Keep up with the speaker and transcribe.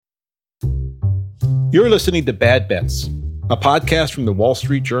You're listening to Bad Bets, a podcast from the Wall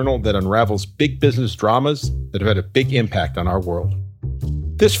Street Journal that unravels big business dramas that have had a big impact on our world.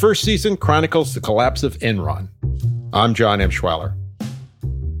 This first season chronicles the collapse of Enron. I'm John M. Schwaller.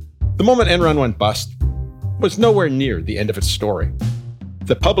 The moment Enron went bust was nowhere near the end of its story.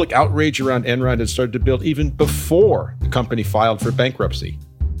 The public outrage around Enron had started to build even before the company filed for bankruptcy.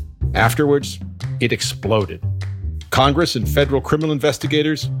 Afterwards, it exploded. Congress and federal criminal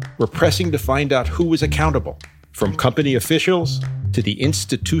investigators were pressing to find out who was accountable, from company officials to the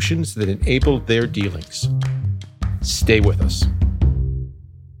institutions that enabled their dealings. Stay with us.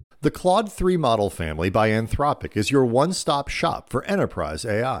 The Claude 3 model family by Anthropic is your one-stop shop for enterprise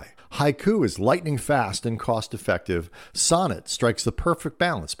AI. Haiku is lightning fast and cost-effective. Sonnet strikes the perfect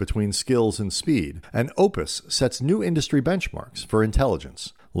balance between skills and speed. And Opus sets new industry benchmarks for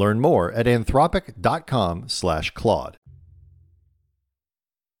intelligence. Learn more at anthropic.com/Claude.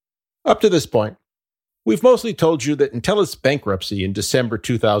 Up to this point, we've mostly told you that until its bankruptcy in December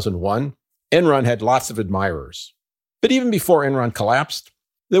 2001, Enron had lots of admirers. But even before Enron collapsed,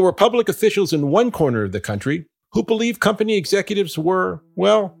 there were public officials in one corner of the country who believed company executives were,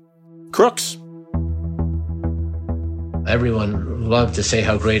 well, crooks. Everyone loved to say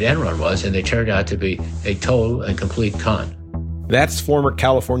how great Enron was, and they turned out to be a total and complete con. That's former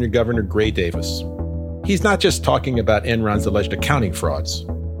California Governor Gray Davis. He's not just talking about Enron's alleged accounting frauds.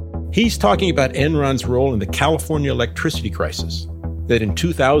 He's talking about Enron's role in the California electricity crisis that in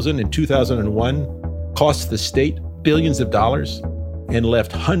 2000 and 2001 cost the state billions of dollars and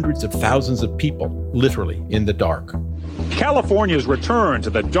left hundreds of thousands of people literally in the dark. California's return to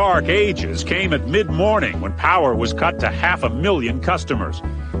the dark ages came at mid-morning when power was cut to 500,000 customers.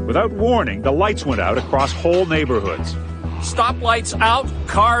 Without warning, the lights went out across whole neighborhoods. Stoplights out,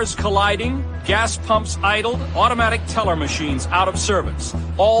 cars colliding, gas pumps idled, automatic teller machines out of service.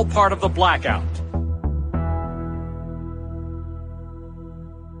 All part of the blackout.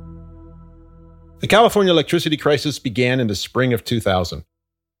 The California electricity crisis began in the spring of 2000.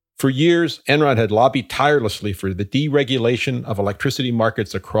 For years, Enron had lobbied tirelessly for the deregulation of electricity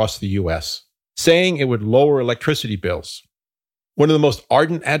markets across the U.S., saying it would lower electricity bills. One of the most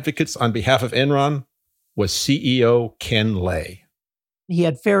ardent advocates on behalf of Enron was CEO Ken Lay. He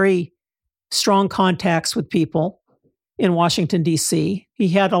had very strong contacts with people in Washington, D.C. He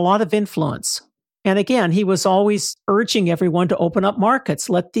had a lot of influence. And again, he was always urging everyone to open up markets,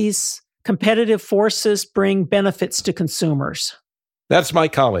 let these competitive forces bring benefits to consumers. That's my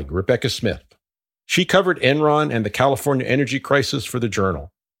colleague, Rebecca Smith. She covered Enron and the California energy crisis for the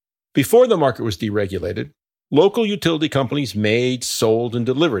Journal. Before the market was deregulated, local utility companies made, sold, and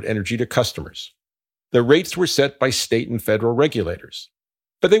delivered energy to customers. The rates were set by state and federal regulators,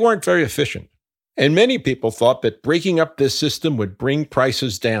 but they weren't very efficient. And many people thought that breaking up this system would bring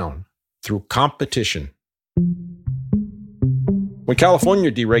prices down through competition. When California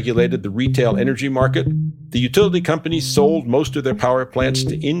deregulated the retail energy market, the utility companies sold most of their power plants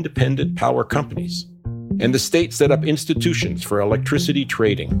to independent power companies, and the state set up institutions for electricity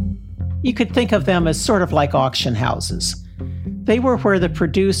trading. You could think of them as sort of like auction houses. They were where the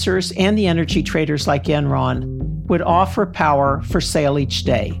producers and the energy traders like Enron would offer power for sale each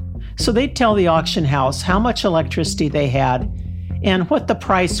day. So they'd tell the auction house how much electricity they had and what the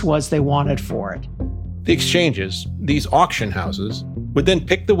price was they wanted for it. The exchanges, these auction houses, would then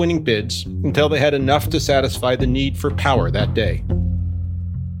pick the winning bids until they had enough to satisfy the need for power that day.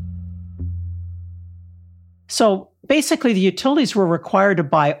 So basically, the utilities were required to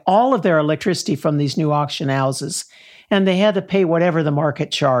buy all of their electricity from these new auction houses, and they had to pay whatever the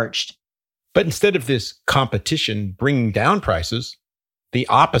market charged. But instead of this competition bringing down prices, the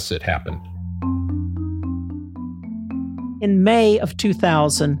opposite happened. In May of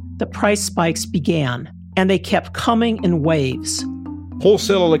 2000, the price spikes began, and they kept coming in waves.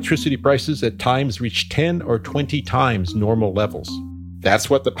 Wholesale electricity prices at times reached 10 or 20 times normal levels. That's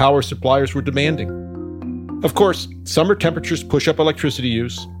what the power suppliers were demanding. Of course, summer temperatures push up electricity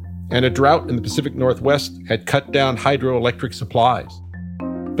use, and a drought in the Pacific Northwest had cut down hydroelectric supplies.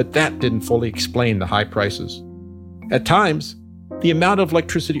 But that didn't fully explain the high prices. At times, the amount of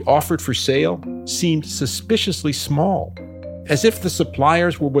electricity offered for sale seemed suspiciously small, as if the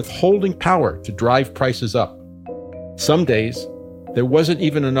suppliers were withholding power to drive prices up. Some days, there wasn't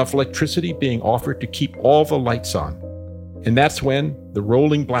even enough electricity being offered to keep all the lights on. And that's when the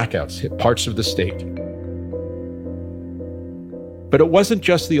rolling blackouts hit parts of the state. But it wasn't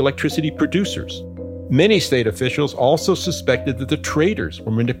just the electricity producers. Many state officials also suspected that the traders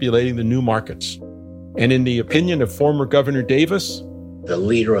were manipulating the new markets. And in the opinion of former Governor Davis, The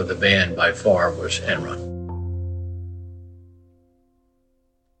leader of the band by far was Enron.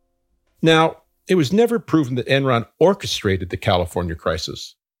 Now, It was never proven that Enron orchestrated the California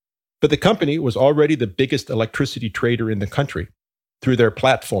crisis, but the company was already the biggest electricity trader in the country through their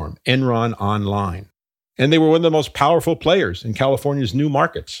platform, Enron Online. And they were one of the most powerful players in California's new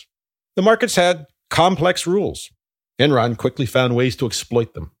markets. The markets had complex rules. Enron quickly found ways to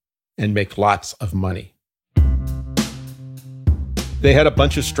exploit them and make lots of money. They had a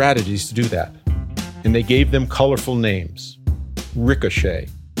bunch of strategies to do that, and they gave them colorful names: Ricochet,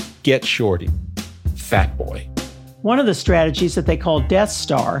 Get Shorty, Fat Boy. One of the strategies that they called Death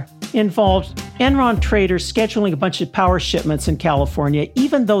Star involved Enron traders scheduling a bunch of power shipments in California,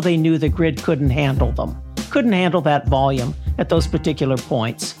 even though they knew the grid couldn't handle them, couldn't handle that volume at those particular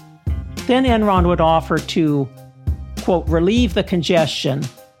points. Then Enron would offer to, quote, relieve the congestion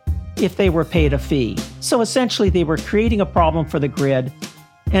if they were paid a fee. So essentially, they were creating a problem for the grid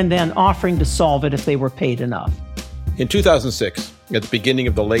and then offering to solve it if they were paid enough. In 2006, at the beginning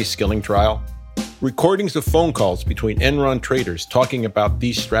of the Lay Skilling trial, recordings of phone calls between Enron traders talking about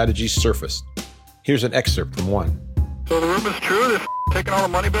these strategies surfaced. Here's an excerpt from one. So the rumor's true? They're taking all the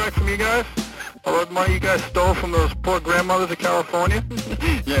money back from you guys? All that money you guys stole from those poor grandmothers of California?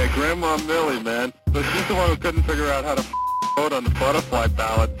 Yeah, Grandma Millie, man. But she's the one who couldn't figure out how to vote on the butterfly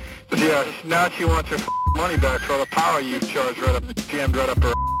ballot. Yeah, now she wants her money back for all the power you charged jammed right up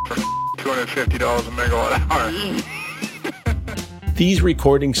her for $250 a megawatt hour. These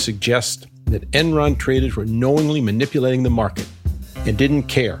recordings suggest that Enron traders were knowingly manipulating the market and didn't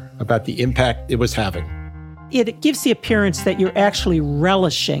care about the impact it was having. It gives the appearance that you're actually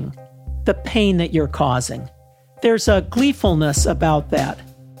relishing the pain that you're causing. There's a gleefulness about that.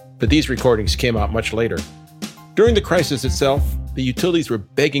 But these recordings came out much later. During the crisis itself, the utilities were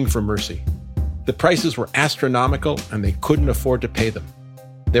begging for mercy. The prices were astronomical and they couldn't afford to pay them.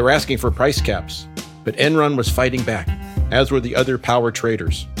 They were asking for price caps, but Enron was fighting back, as were the other power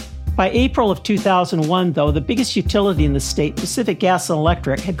traders. By April of 2001, though, the biggest utility in the state, Pacific Gas and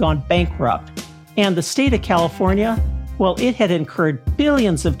Electric, had gone bankrupt. And the state of California, well, it had incurred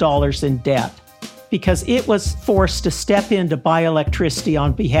billions of dollars in debt because it was forced to step in to buy electricity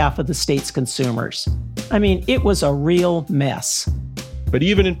on behalf of the state's consumers. I mean, it was a real mess. But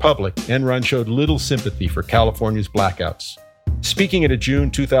even in public, Enron showed little sympathy for California's blackouts. Speaking at a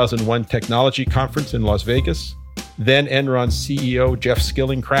June 2001 technology conference in Las Vegas, then Enron CEO Jeff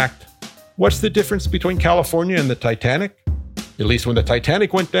Skilling cracked, "What's the difference between California and the Titanic? At least when the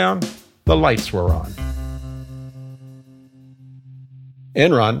Titanic went down, the lights were on."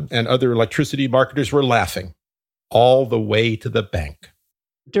 Enron and other electricity marketers were laughing all the way to the bank.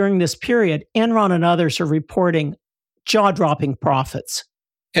 During this period, Enron and others are reporting jaw-dropping profits.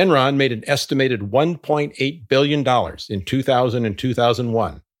 Enron made an estimated $1.8 billion in 2000 and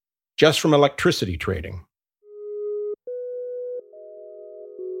 2001, just from electricity trading.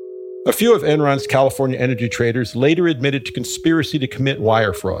 A few of Enron's California energy traders later admitted to conspiracy to commit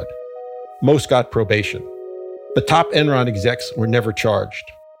wire fraud. Most got probation. The top Enron execs were never charged.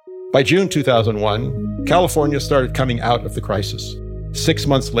 By June 2001, California started coming out of the crisis. 6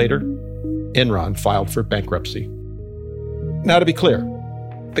 months later, Enron filed for bankruptcy. Now, to be clear,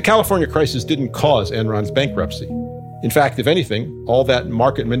 the California crisis didn't cause Enron's bankruptcy. In fact, if anything, all that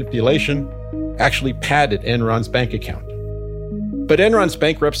market manipulation actually padded Enron's bank account. But Enron's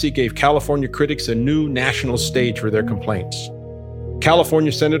bankruptcy gave California critics a new national stage for their complaints.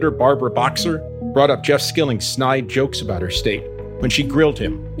 California Senator Barbara Boxer brought up Jeff Skilling's snide jokes about her state when she grilled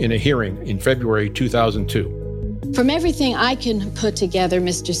him in a hearing in February 2002. From everything I can put together,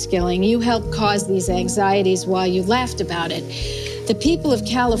 Mr. Skilling, you helped cause these anxieties while you laughed about it. The people of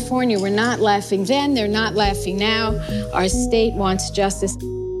California were not laughing then, they're not laughing now. Our state wants justice.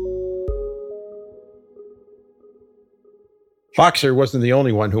 Boxer wasn't the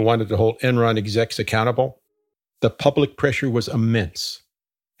only one who wanted to hold Enron execs accountable. The public pressure was immense,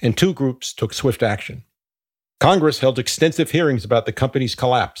 and two groups took swift action. Congress held extensive hearings about the company's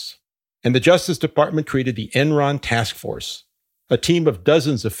collapse, and the Justice Department created the Enron Task Force, a team of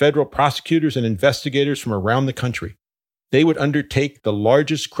dozens of federal prosecutors and investigators from around the country. They would undertake the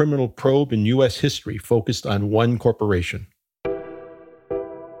largest criminal probe in U.S. history focused on one corporation.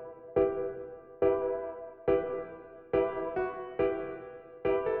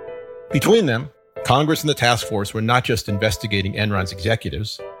 Between them, Congress and the task force were not just investigating Enron's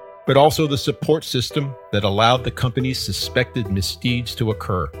executives, but also the support system that allowed the company's suspected misdeeds to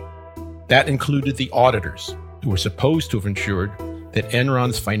occur. That included the auditors, who were supposed to have ensured that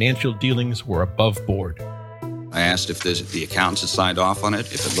Enron's financial dealings were above board. I asked if the accountants had signed off on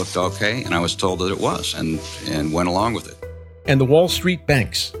it, if it looked okay, and I was told that it was, and went along with it. And the Wall Street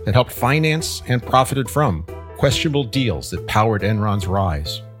banks that helped finance and profited from questionable deals that powered Enron's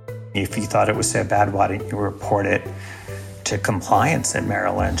rise. If you thought it was so bad, why didn't you report it to compliance at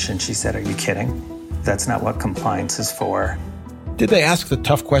Merrill Lynch? And she said, are you kidding? That's not what compliance is for. Did they ask the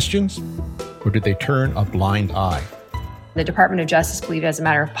tough questions, or did they turn a blind eye? The Department of Justice believed as a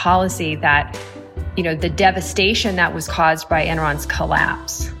matter of policy that, the devastation that was caused by Enron's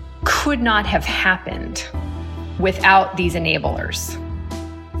collapse could not have happened without these enablers.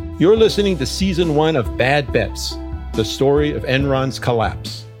 You're listening to Season 1 of Bad Bets, the story of Enron's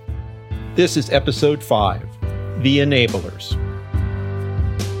collapse. This is Episode 5, The Enablers.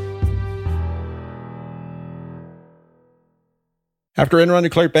 After Enron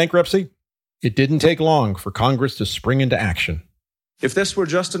declared bankruptcy, it didn't take long for Congress to spring into action. If this were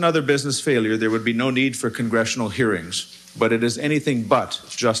just another business failure, there would be no need for congressional hearings. But it is anything but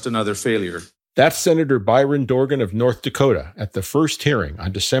just another failure. That's Senator Byron Dorgan of North Dakota at the first hearing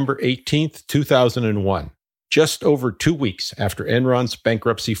on December 18, 2001, just over 2 weeks after Enron's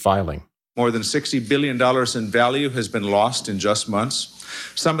bankruptcy filing. More than $60 billion in value has been lost in just months.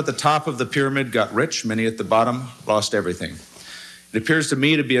 Some at the top of the pyramid got rich, many at the bottom lost everything. It appears to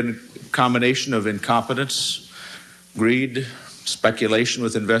me to be a combination of incompetence, greed, speculation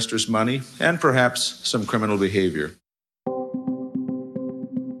with investors' money, and perhaps some criminal behavior.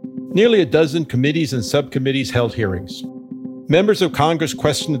 Nearly a dozen committees and subcommittees held hearings. Members of Congress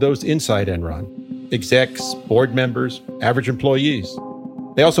questioned those inside Enron, execs, board members, average employees.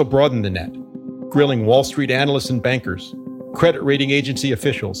 They also broadened the net, grilling Wall Street analysts and bankers, credit rating agency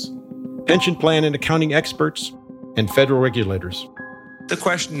officials, pension plan and accounting experts, and federal regulators. The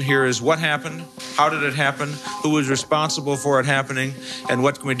question here is what happened, how did it happen, who was responsible for it happening, and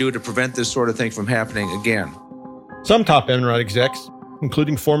what can we do to prevent this sort of thing from happening again? Some top Enron execs,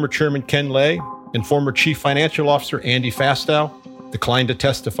 including former Chairman Ken Lay and former Chief Financial Officer Andy Fastow, declined to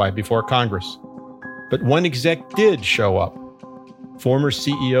testify before Congress. But one exec did show up, former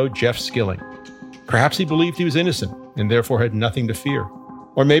CEO Jeff Skilling. Perhaps he believed he was innocent and therefore had nothing to fear.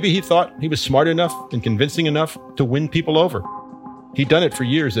 Or maybe he thought he was smart enough and convincing enough to win people over. He'd done it for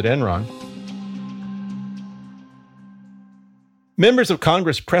years at Enron. Members of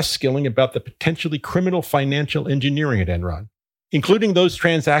Congress pressed Skilling about the potentially criminal financial engineering at Enron, including those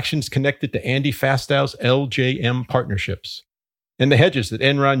transactions connected to Andy Fastow's LJM partnerships, and the hedges that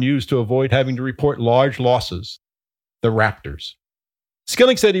Enron used to avoid having to report large losses, the Raptors.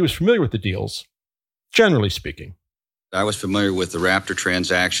 Skilling said he was familiar with the deals, generally speaking. I was familiar with the Raptor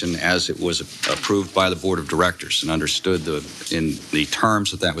transaction as it was approved by the board of directors and understood in the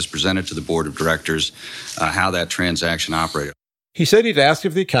terms that was presented to the board of directors how that transaction operated. He said he'd asked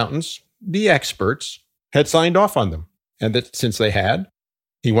if the accountants, the experts, had signed off on them, and that since they had,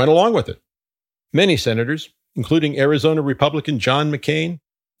 he went along with it. Many senators, including Arizona Republican John McCain,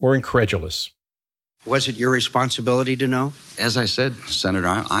 were incredulous. Was it your responsibility to know? As I said, Senator,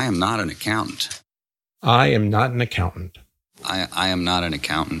 I am not an accountant. I am not an accountant. I am not an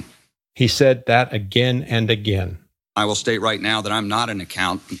accountant. He said that again and again. I will state right now that I'm not an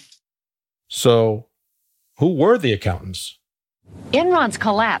accountant. So, who were the accountants? Enron's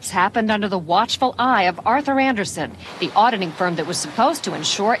collapse happened under the watchful eye of Arthur Andersen, the auditing firm that was supposed to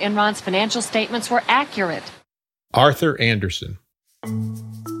ensure Enron's financial statements were accurate. Arthur Andersen.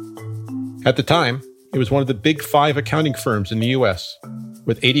 At the time, it was one of the big 5 accounting firms in the U.S.,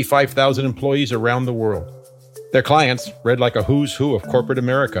 with 85,000 employees around the world. Their clients read like a who's who of corporate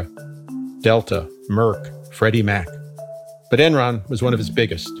America: Delta, Merck, Freddie Mac. But Enron was one of his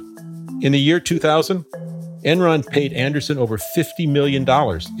biggest. In the year 2000, Enron paid Andersen over $50 million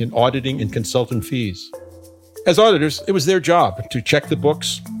in auditing and consultant fees. As auditors, it was their job to check the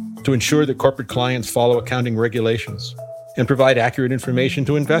books, to ensure that corporate clients follow accounting regulations, and provide accurate information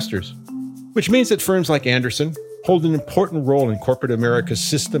to investors, which means that firms like Andersen hold an important role in corporate America's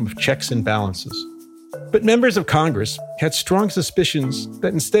system of checks and balances. But members of Congress had strong suspicions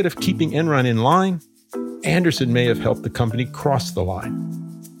that instead of keeping Enron in line, Andersen may have helped the company cross the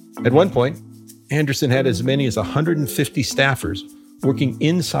line. At one point, Andersen had as many as 150 staffers working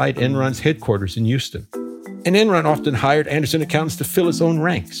inside Enron's headquarters in Houston. And Enron often hired Andersen accountants to fill his own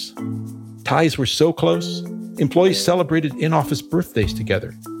ranks. Ties were so close, employees celebrated in-office birthdays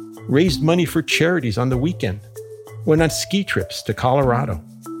together, raised money for charities on the weekend, went on ski trips to Colorado.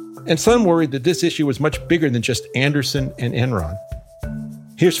 And some worried that this issue was much bigger than just Andersen and Enron.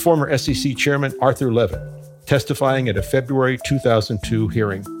 Here's former SEC Chairman Arthur Levitt testifying at a February 2002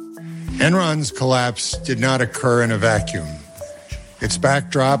 hearing. Enron's collapse did not occur in a vacuum. Its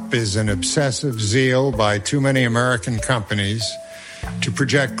backdrop is an obsessive zeal by too many American companies to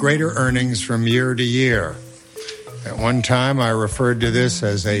project greater earnings from year to year. At one time, I referred to this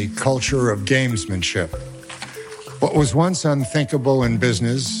as a culture of gamesmanship. What was once unthinkable in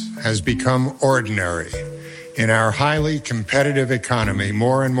business has become ordinary. In our highly competitive economy,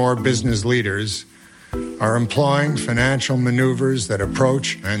 more and more business leaders are employing financial maneuvers that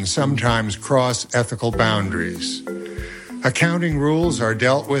approach and sometimes cross ethical boundaries. Accounting rules are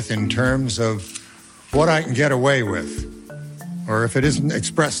dealt with in terms of what I can get away with, or if it isn't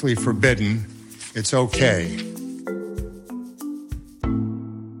expressly forbidden, it's okay.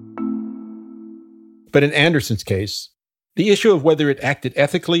 But in Anderson's case, the issue of whether it acted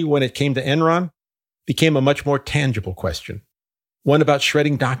ethically when it came to Enron became a much more tangible question, one about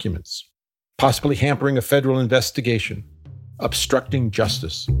shredding documents, possibly hampering a federal investigation, obstructing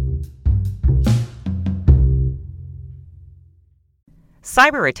justice.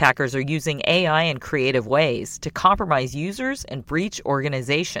 Cyber attackers are using AI in creative ways to compromise users and breach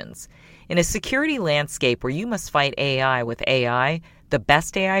organizations. In a security landscape where you must fight AI with AI, the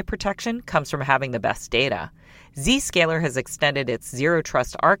best AI protection comes from having the best data. Zscaler has extended its Zero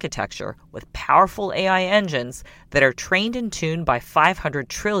Trust architecture with powerful AI engines that are trained and tuned by 500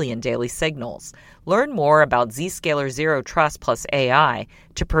 trillion daily signals. Learn more about Zscaler Zero Trust plus AI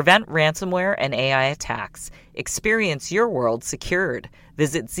to prevent ransomware and AI attacks. Experience your world secured.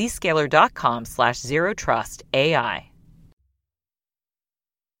 Visit zscaler.com/zerotrustai.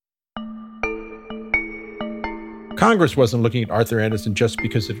 Congress wasn't looking at Arthur Andersen just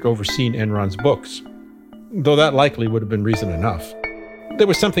because it had overseen Enron's books, though that likely would have been reason enough. There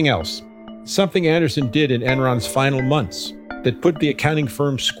was something else, something Andersen did in Enron's final months that put the accounting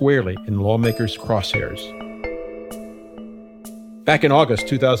firm squarely in lawmakers' crosshairs. Back in August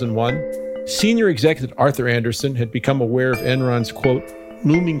 2001, senior executive Arthur Andersen had become aware of Enron's, quote,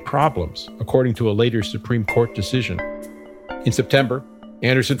 looming problems, according to a later Supreme Court decision. In September,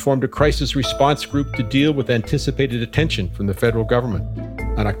 Andersen formed a crisis response group to deal with anticipated attention from the federal government.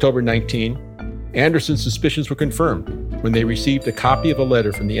 On October 19, Andersen's suspicions were confirmed when they received a copy of a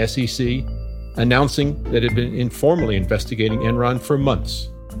letter from the SEC announcing that it had been informally investigating Enron for months.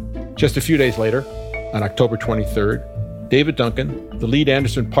 Just a few days later, on October 23rd, David Duncan, the lead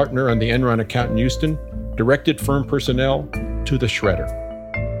Andersen partner on the Enron account in Houston, directed firm personnel to the shredder.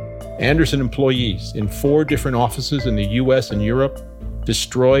 Andersen employees in 4 different offices in the U.S. and Europe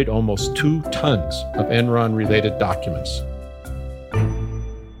destroyed almost 2 tons of Enron-related documents.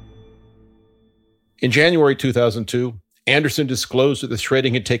 In January 2002, Andersen disclosed that the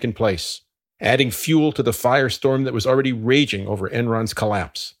shredding had taken place, adding fuel to the firestorm that was already raging over Enron's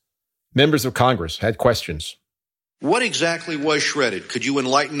collapse. Members of Congress had questions. What exactly was shredded? Could you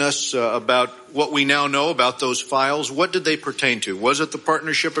enlighten us about what we now know about those files? What did they pertain to? Was it the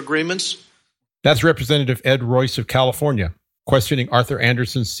partnership agreements? That's Representative Ed Royce of California, questioning Arthur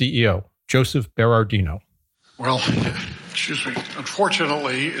Andersen's CEO, Joseph Berardino. Well, excuse me.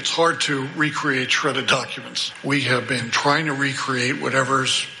 Unfortunately, it's hard to recreate shredded documents. We have been trying to recreate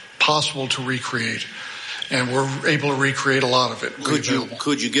whatever's possible to recreate, and we're able to recreate a lot of it. Could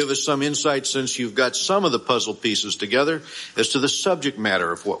you give us some insight, since you've got some of the puzzle pieces together, as to the subject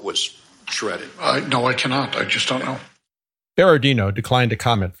matter of what was shredded? No, I cannot. I just don't know. Berardino declined to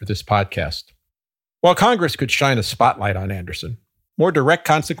comment for this podcast. While Congress could shine a spotlight on Andersen, more direct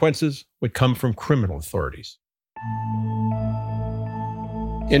consequences would come from criminal authorities.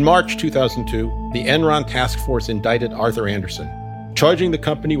 In March 2002, the Enron task force indicted Arthur Andersen, charging the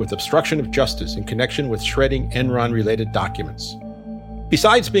company with obstruction of justice in connection with shredding Enron-related documents.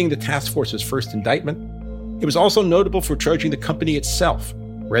 Besides being the task force's first indictment, it was also notable for charging the company itself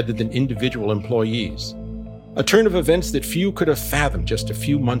rather than individual employees, a turn of events that few could have fathomed just a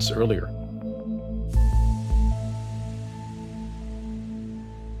few months earlier.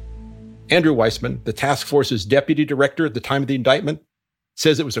 Andrew Weissman, the task force's deputy director at the time of the indictment,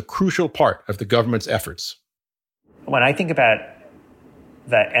 says it was a crucial part of the government's efforts. When I think about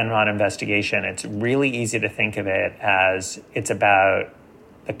the Enron investigation, it's really easy to think of it as it's about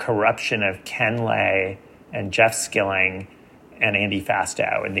the corruption of Ken Lay and Jeff Skilling and Andy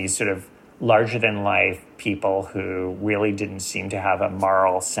Fastow, and these sort of larger-than-life people who really didn't seem to have a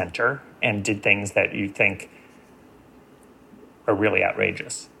moral center and did things that you think are really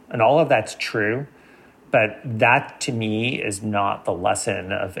outrageous. And all of that's true, but that to me is not the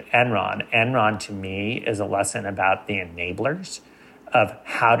lesson of Enron. Enron to me is a lesson about the enablers of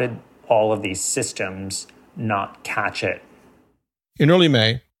how did all of these systems not catch it. In early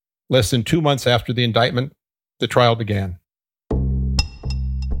May, less than 2 months after the indictment, the trial began.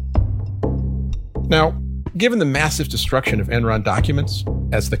 Now, given the massive destruction of Enron documents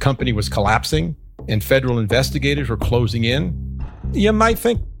as the company was collapsing and federal investigators were closing in, you might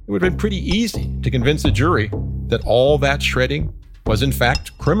think it would have been pretty easy to convince a jury that all that shredding was in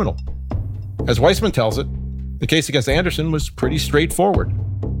fact criminal. As Weissman tells it, The case against Anderson was pretty straightforward.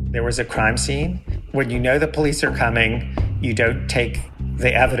 There was a crime scene. When you know the police are coming, you don't take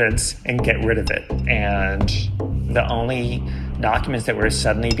the evidence and get rid of it. And the only documents that were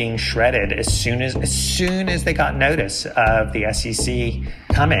suddenly being shredded as soon as they got notice of the SEC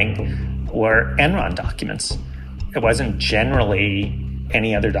coming were Enron documents. It wasn't generally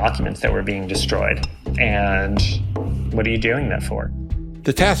any other documents that were being destroyed. And what are you doing that for?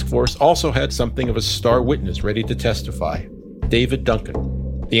 The task force also had something of a star witness ready to testify, David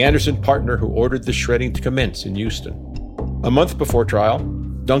Duncan, the Anderson partner who ordered the shredding to commence in Houston. A month before trial,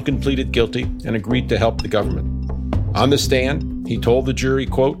 Duncan pleaded guilty and agreed to help the government. On the stand, he told the jury,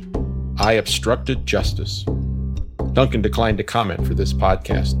 quote, "I obstructed justice." Duncan declined to comment for this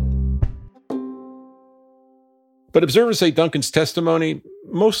podcast. But observers say Duncan's testimony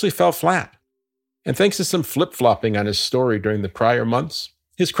mostly fell flat. And thanks to some flip-flopping on his story during the prior months,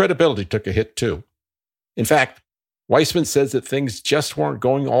 his credibility took a hit too. In fact, Weissman says that things just weren't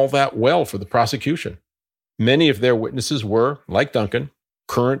going all that well for the prosecution. Many of their witnesses were, like Duncan,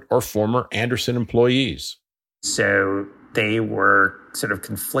 current or former Anderson employees. So they were sort of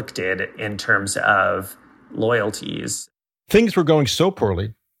conflicted in terms of loyalties. Things were going so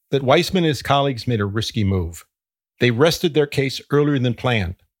poorly that Weissman and his colleagues made a risky move. They rested their case earlier than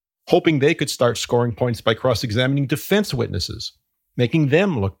planned, hoping they could start scoring points by cross-examining defense witnesses, making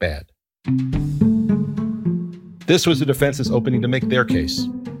them look bad. This was the defense's opening to make their case,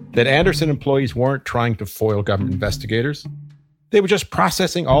 that Anderson employees weren't trying to foil government investigators. They were just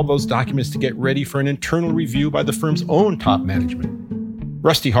processing all those documents to get ready for an internal review by the firm's own top management.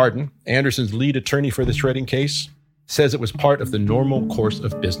 Rusty Hardin, Anderson's lead attorney for the shredding case, says it was part of the normal course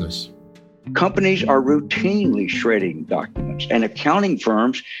of business. Companies are routinely shredding documents, and accounting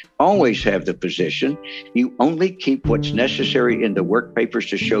firms always have the position you only keep what's necessary in the work papers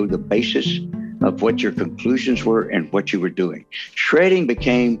to show the basis of what your conclusions were and what you were doing. Shredding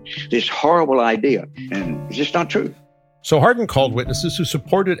became this horrible idea, and it's just not true. So Hardin called witnesses who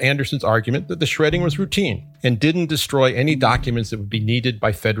supported Anderson's argument that the shredding was routine and didn't destroy any documents that would be needed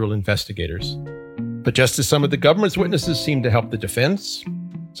by federal investigators. But just as some of the government's witnesses seemed to help the defense,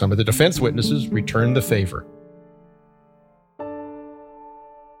 some of the defense witnesses returned the favor.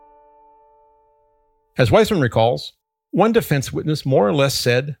 As Weissman recalls, one defense witness more or less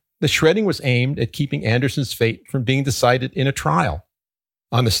said the shredding was aimed at keeping Anderson's fate from being decided in a trial.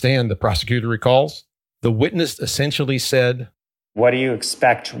 On the stand, the prosecutor recalls, the witness essentially said, "What do you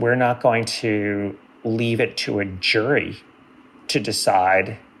expect? We're not going to leave it to a jury to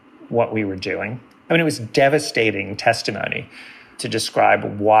decide what we were doing." I mean, it was devastating testimony to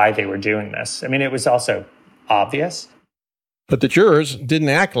describe why they were doing this. I mean, it was also obvious. But the jurors didn't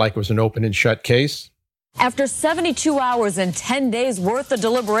act like it was an open and shut case. After 72 hours and 10 days worth of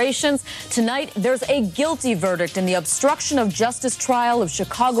deliberations, tonight there's a guilty verdict in the obstruction of justice trial of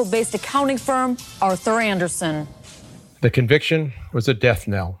Chicago-based accounting firm Arthur Anderson. The conviction was a death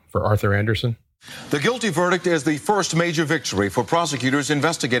knell for Arthur Anderson. The guilty verdict is the first major victory for prosecutors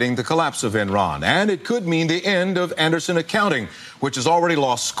investigating the collapse of Enron, and it could mean the end of Anderson Accounting, which has already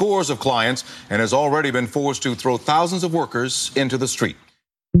lost scores of clients and has already been forced to throw thousands of workers into the street.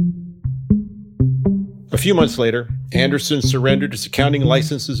 A few months later, Anderson surrendered its accounting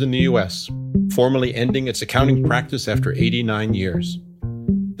licenses in the U.S., formally ending its accounting practice after 89 years.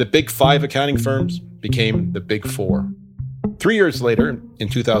 The Big Five accounting firms became the Big Four. 3 years later, in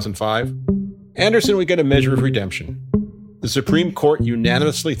 2005, Anderson would get a measure of redemption. The Supreme Court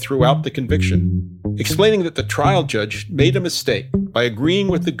unanimously threw out the conviction, explaining that the trial judge made a mistake by agreeing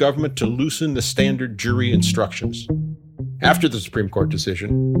with the government to loosen the standard jury instructions. After the Supreme Court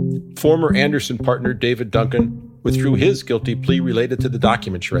decision, former Anderson partner David Duncan withdrew his guilty plea related to the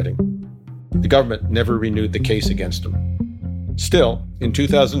document shredding. The government never renewed the case against him. Still, in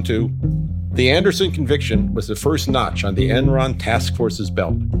 2002, the Anderson conviction was the first notch on the Enron task force's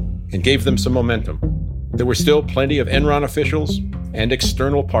belt and gave them some momentum. There were still plenty of Enron officials and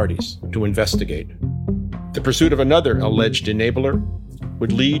external parties to investigate. The pursuit of another alleged enabler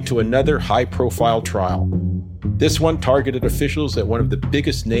would lead to another high-profile trial. This one targeted officials at one of the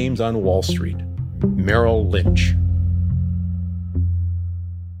biggest names on Wall Street, Merrill Lynch.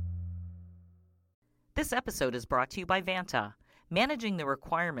 This episode is brought to you by Vanta. Managing the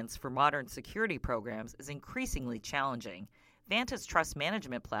requirements for modern security programs is increasingly challenging. Vanta's trust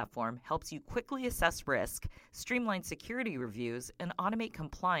management platform helps you quickly assess risk, streamline security reviews, and automate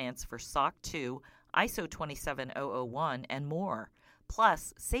compliance for SOC 2, ISO 27001, and more.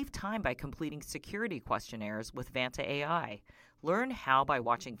 Plus, save time by completing security questionnaires with Vanta AI. Learn how by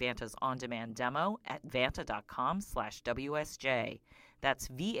watching Vanta's on-demand demo at vanta.com/WSJ. That's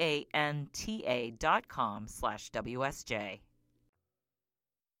VANTA.com/WSJ.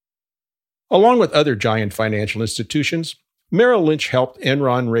 Along with other giant financial institutions, Merrill Lynch helped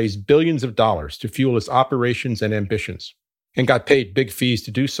Enron raise billions of dollars to fuel its operations and ambitions, and got paid big fees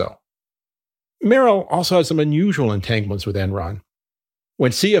to do so. Merrill also had some unusual entanglements with Enron.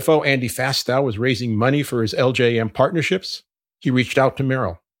 When CFO Andy Fastow was raising money for his LJM partnerships, he reached out to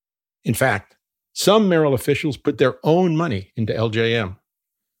Merrill. In fact, some Merrill officials put their own money into LJM.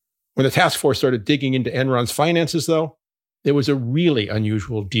 When the task force started digging into Enron's finances, though, there was a really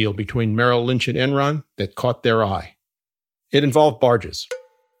unusual deal between Merrill Lynch and Enron that caught their eye. It involved barges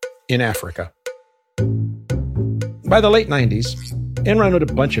in Africa. By the late 90s, Enron had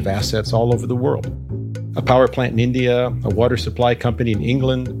a bunch of assets all over the world. A power plant in India, a water supply company in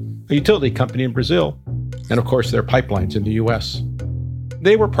England, a utility company in Brazil, and of course their pipelines in the US.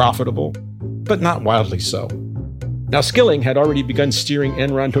 They were profitable, but not wildly so. Now Skilling had already begun steering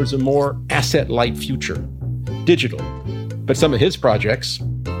Enron towards a more asset-light future, digital. But some of his projects,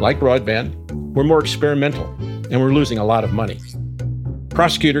 like broadband, were more experimental and were losing a lot of money.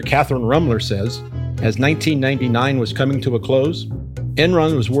 Prosecutor Catherine Rumler says, as 1999 was coming to a close,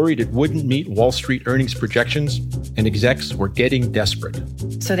 Enron was worried it wouldn't meet Wall Street earnings projections, and execs were getting desperate.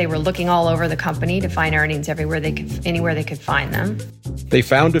 So they were looking all over the company to find earnings anywhere they could find them. They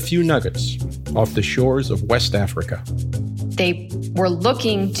found a few nuggets off the shores of West Africa. They were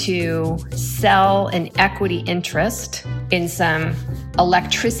looking to sell an equity interest in some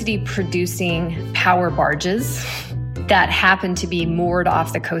electricity-producing power barges that happened to be moored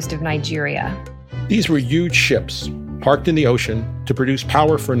off the coast of Nigeria. These were huge ships parked in the ocean to produce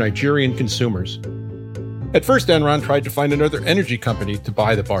power for Nigerian consumers. At first, Enron tried to find another energy company to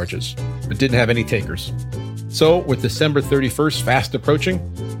buy the barges, but didn't have any takers. So, with December 31st fast approaching,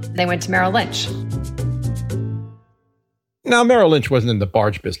 they went to Merrill Lynch. Now, Merrill Lynch wasn't in the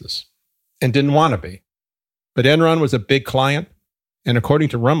barge business and didn't want to be. But Enron was a big client and, according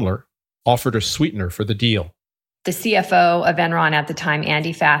to Rumler, offered a sweetener for the deal. The CFO of Enron at the time,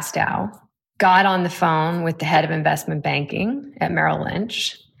 Andy Fastow, got on the phone with the head of investment banking at Merrill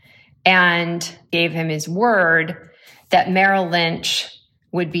Lynch and gave him his word that Merrill Lynch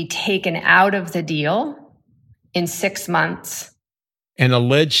would be taken out of the deal in 6 months. An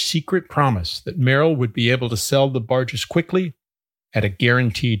alleged secret promise that Merrill would be able to sell the barges quickly at a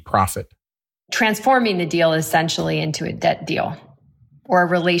guaranteed profit. Transforming the deal essentially into a debt deal or a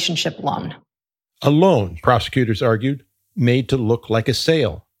relationship loan. A loan, prosecutors argued, made to look like a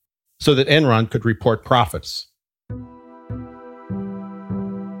sale, so that Enron could report profits.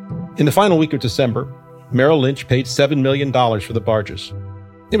 In the final week of December, Merrill Lynch paid $7 million for the barges.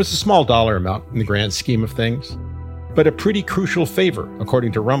 It was a small dollar amount in the grand scheme of things, but a pretty crucial favor,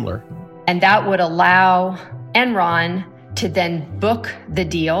 according to Rumler. And that would allow Enron to then book the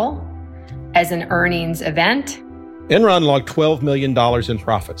deal as an earnings event. Enron logged $12 million in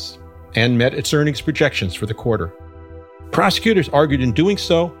profits and met its earnings projections for the quarter. Prosecutors argued in doing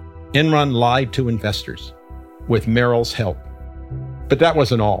so, Enron lied to investors with Merrill's help. But that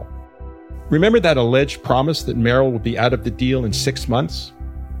wasn't all. Remember that alleged promise that Merrill would be out of the deal in 6 months?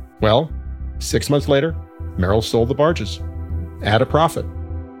 Well, 6 months later, Merrill sold the barges at a profit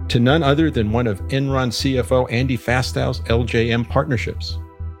to none other than one of Enron CFO Andy Fastow's LJM partnerships.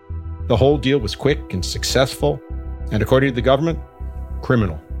 The whole deal was quick and successful, and according to the government,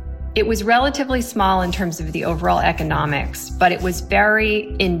 criminal. It was relatively small in terms of the overall economics, but it was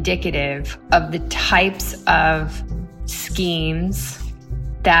very indicative of the types of schemes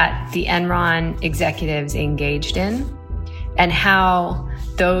that the Enron executives engaged in and how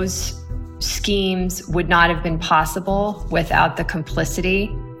those schemes would not have been possible without the complicity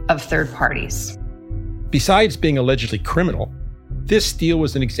of third parties. Besides being allegedly criminal, this deal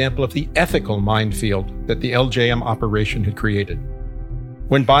was an example of the ethical minefield that the LJM operation had created.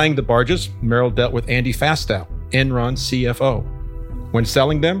 When buying the barges, Merrill dealt with Andy Fastow, Enron's CFO. When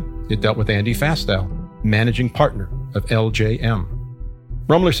selling them, it dealt with Andy Fastow, managing partner of LJM.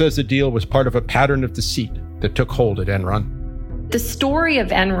 Rumler says the deal was part of a pattern of deceit that took hold at Enron. The story of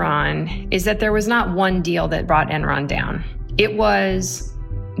Enron is that there was not one deal that brought Enron down. It was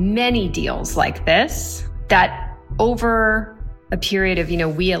many deals like this that over a period of,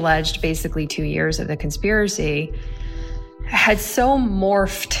 we alleged basically 2 years of the conspiracy, had so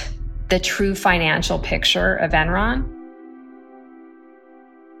morphed the true financial picture of Enron.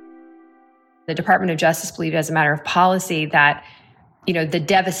 The Department of Justice believed as a matter of policy that, the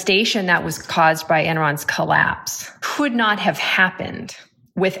devastation that was caused by Enron's collapse could not have happened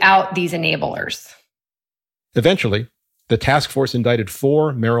without these enablers. Eventually, the task force indicted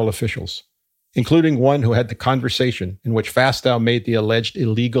 4 Merrill officials, including one who had the conversation in which Fastow made the alleged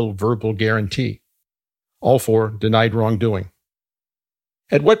illegal verbal guarantee. All four denied wrongdoing.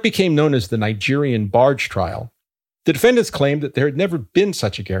 At what became known as the Nigerian barge trial, the defendants claimed that there had never been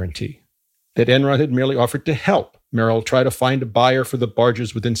such a guarantee, that Enron had merely offered to help Merrill try to find a buyer for the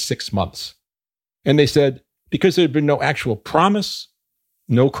barges within 6 months. And they said, because there had been no actual promise,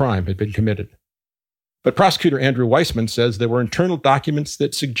 no crime had been committed. But prosecutor Andrew Weissman says there were internal documents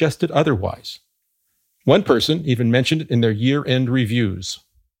that suggested otherwise. One person even mentioned it in their year-end reviews.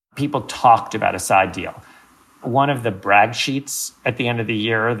 People talked about a side deal. One of the brag sheets at the end of the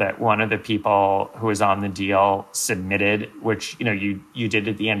year that one of the people who was on the deal submitted, which you did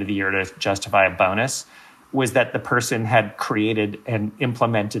at the end of the year to justify a bonus, was that the person had created and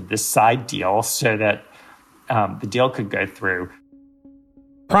implemented this side deal so that the deal could go through.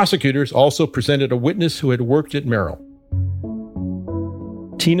 Prosecutors also presented a witness who had worked at Merrill.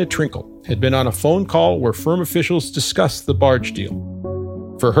 Tina Trinkle had been on a phone call where firm officials discussed the barge deal.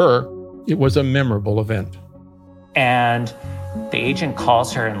 For her, it was a memorable event. And the agent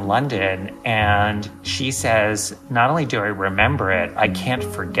calls her in London and she says, not only do I remember it, I can't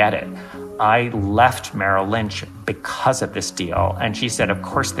forget it. I left Merrill Lynch because of this deal. And she said, of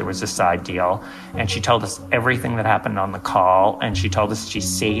course, there was a side deal. And she told us everything that happened on the call. And she told us she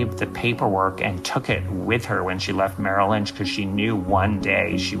saved the paperwork and took it with her when she left Merrill Lynch because she knew one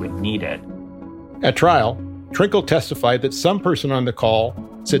day she would need it. At trial, Trinkle testified that some person on the call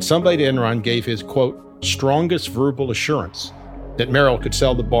said somebody at Enron gave his, quote, strongest verbal assurance that Merrill could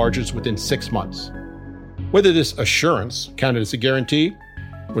sell the barges within 6 months. Whether this assurance counted as a guarantee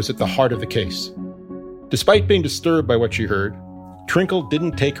was at the heart of the case. Despite being disturbed by what she heard, Trinkle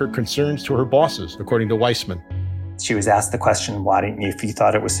didn't take her concerns to her bosses, according to Weissman. She was asked the question, if you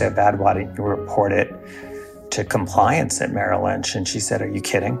thought it was so bad, why didn't you report it to compliance at Merrill Lynch? And she said, are you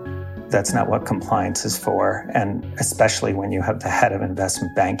kidding? That's not what compliance is for. And especially when you have the head of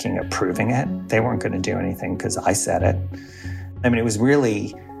investment banking approving it, they weren't going to do anything because I said it. I mean, it was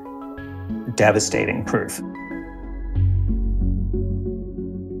really devastating proof.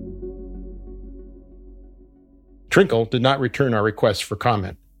 Trinkle did not return our request for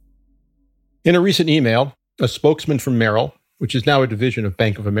comment. In a recent email, a spokesman from Merrill, which is now a division of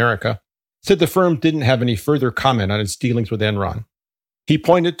Bank of America, said the firm didn't have any further comment on its dealings with Enron. He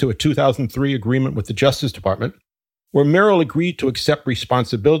pointed to a 2003 agreement with the Justice Department, where Merrill agreed to accept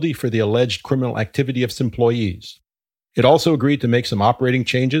responsibility for the alleged criminal activity of its employees. It also agreed to make some operating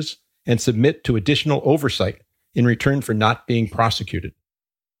changes and submit to additional oversight in return for not being prosecuted.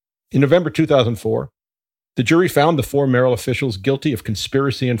 In November 2004, the jury found the 4 Merrill officials guilty of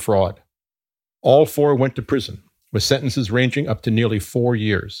conspiracy and fraud. All 4 went to prison, with sentences ranging up to nearly 4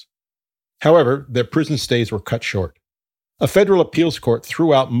 years. However, their prison stays were cut short. A federal appeals court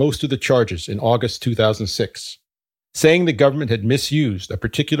threw out most of the charges in August 2006, saying the government had misused a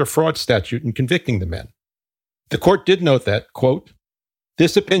particular fraud statute in convicting the men. The court did note that, quote,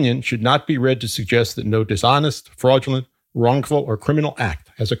 this opinion should not be read to suggest that no dishonest, fraudulent, wrongful, or criminal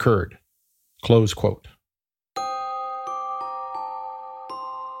act has occurred. Close quote.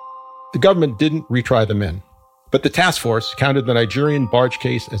 The government didn't retry the men, but the task force counted the Nigerian barge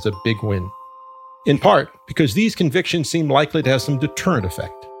case as a big win. In part because these convictions seemed likely to have some deterrent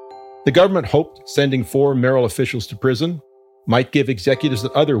effect. The government hoped sending 4 Merrill officials to prison might give executives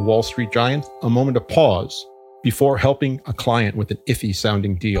at other Wall Street giants a moment of pause before helping a client with an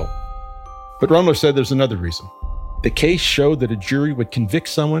iffy-sounding deal. But Rumler said there's another reason. The case showed that a jury would convict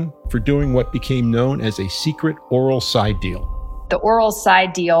someone for doing what became known as a secret oral side deal. The oral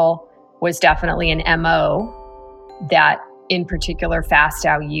side deal was definitely an MO that, in particular,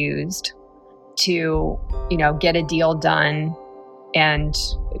 Fastow used to, get a deal done and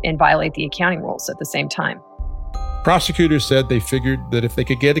violate the accounting rules at the same time. Prosecutors said they figured that if they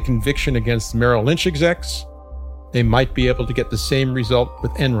could get a conviction against Merrill Lynch execs, they might be able to get the same result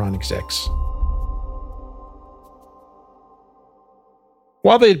with Enron execs.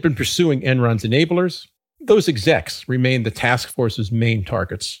 While they had been pursuing Enron's enablers, those execs remained the task force's main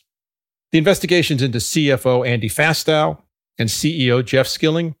targets. The investigations into CFO Andy Fastow and CEO Jeff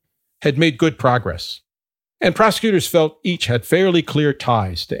Skilling had made good progress, and prosecutors felt each had fairly clear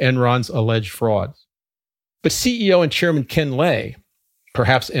ties to Enron's alleged frauds. But CEO and Chairman Ken Lay,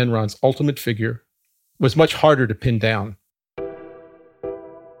 perhaps Enron's ultimate figure, was much harder to pin down.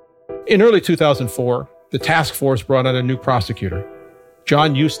 In early 2004, the task force brought on a new prosecutor.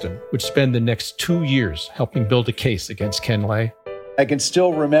 John Houston would spend the next 2 years helping build a case against Ken Lay. I can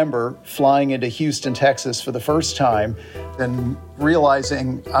still remember flying into Houston, Texas for the first time and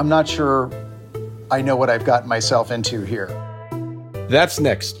realizing I'm not sure I know what I've gotten myself into here. That's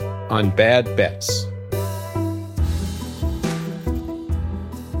next on Bad Bets.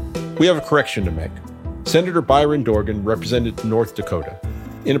 We have a correction to make. Senator Byron Dorgan represented North Dakota.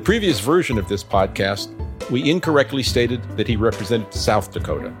 In a previous version of this podcast, we incorrectly stated that he represented South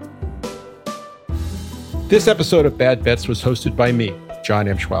Dakota. This episode of Bad Bets was hosted by me, John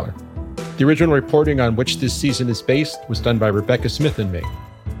M. Schweiler. The original reporting on which this season is based was done by Rebecca Smith and me.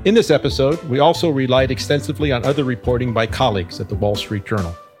 In this episode, we also relied extensively on other reporting by colleagues at the Wall Street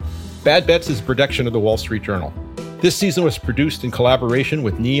Journal. Bad Bets is a production of the Wall Street Journal. This season was produced in collaboration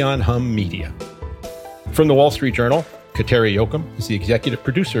with Neon Hum Media. From the Wall Street Journal, Kateri Jochum is the executive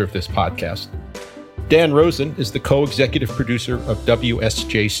producer of this podcast. Dan Rosen is the co-executive producer of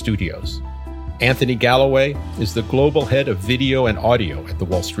WSJ Studios. Anthony Galloway is the global head of video and audio at the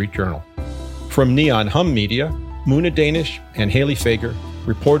Wall Street Journal. From Neon Hum Media, Muna Danish and Haley Fager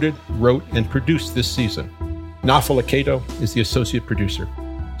reported, wrote, and produced this season. Nafala Cato is the associate producer.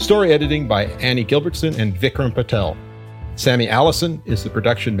 Story editing by Annie Gilbertson and Vikram Patel. Sammy Allison is the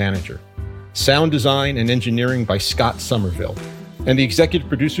production manager. Sound design and engineering by Scott Somerville. And the executive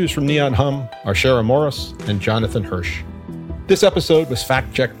producers from Neon Hum are Shara Morris and Jonathan Hirsch. This episode was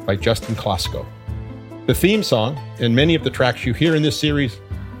fact-checked by Justin Klosko. The theme song and many of the tracks you hear in this series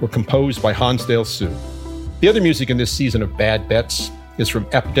were composed by Hansdale Hsu. The other music in this season of Bad Bets is from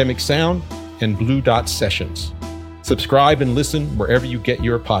Epidemic Sound and Blue Dot Sessions. Subscribe and listen wherever you get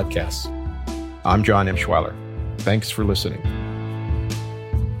your podcasts. I'm John M. Schweiler. Thanks for listening.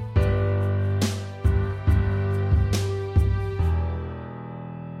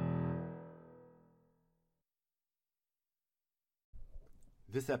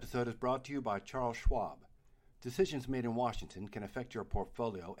 This episode is brought to you by Charles Schwab. Decisions made in Washington can affect your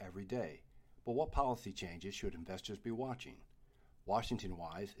portfolio every day. But what policy changes should investors be watching? Washington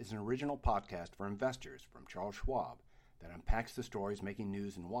Wise is an original podcast for investors from Charles Schwab that unpacks the stories making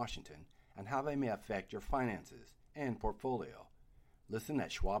news in Washington and how they may affect your finances and portfolio. Listen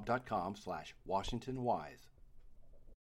at schwab.com/WashingtonWise.